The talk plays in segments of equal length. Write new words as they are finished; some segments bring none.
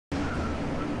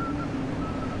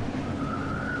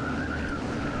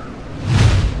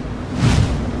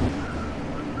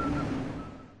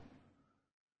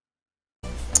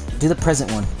Do the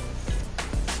present one.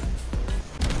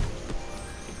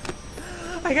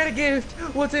 I got a gift.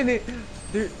 What's in it?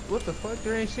 Dude, what the fuck?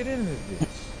 There ain't shit in this bitch.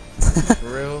 For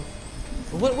real?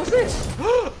 What's this?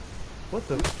 What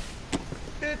the?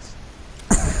 It's.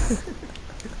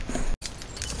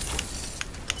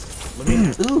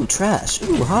 Ooh, trash.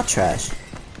 Ooh, hot trash.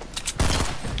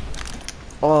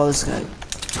 Oh, this guy.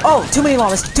 Oh, too many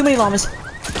llamas. Too many llamas.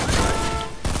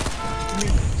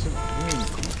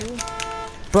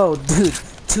 Bro, dude,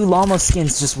 2 llama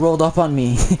skins just rolled up on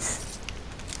me.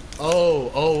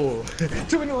 Oh.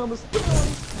 Too many llamas. Oh,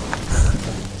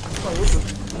 what's this?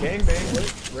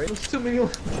 Gangbang, right? There's too many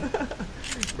llamas.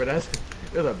 Bro, there's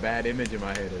a bad image in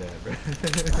my head of that, bro.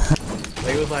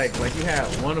 Like, it was like you had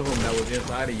one of them that was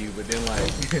inside of you, but then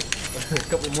like a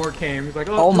couple more came. He's like,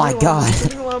 oh my god. Too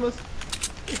many llamas.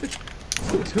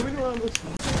 Too many llamas.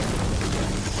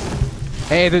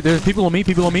 Hey, there's people on me,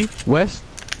 West.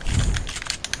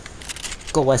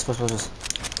 Go west.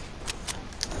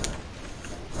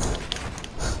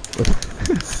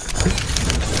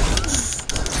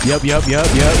 Yep.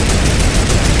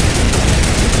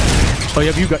 Oh,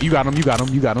 yep, you got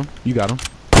him.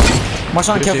 Watch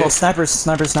on, Good careful. shit.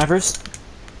 Snipers.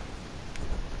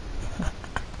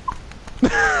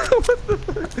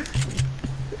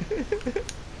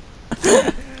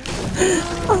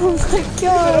 Oh my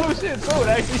god. Oh shit, someone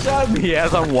actually shot me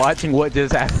as I'm watching what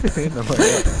just happened. I'm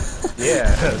like,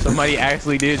 yeah, somebody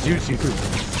actually did shoot you.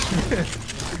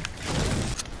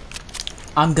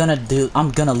 I'm gonna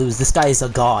lose. This guy is a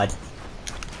god.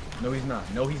 No, he's not.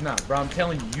 Bro, I'm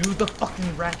telling you, use the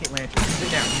fucking rocket lantern. Use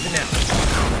it now.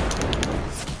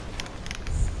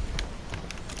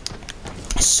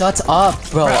 Shut up,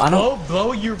 bro. Bro, I don't.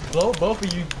 Blow both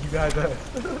of you guys up.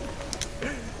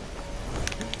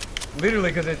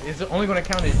 Literally, because it's only going to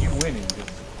count as you winning.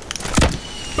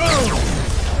 Boom!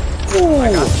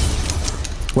 Ooh.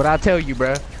 What I tell you,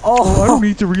 bruh? Oh, I don't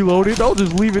need to reload it. I'll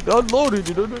just leave it unloaded.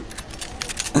 You know?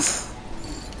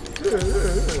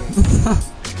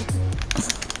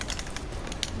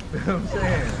 I'm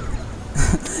saying.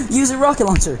 Use a rocket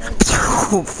launcher.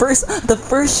 The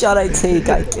first shot I take,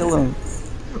 I kill him.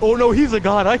 Oh no, he's a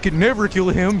god. I could never kill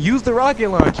him. Use the rocket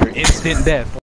launcher. Instant death.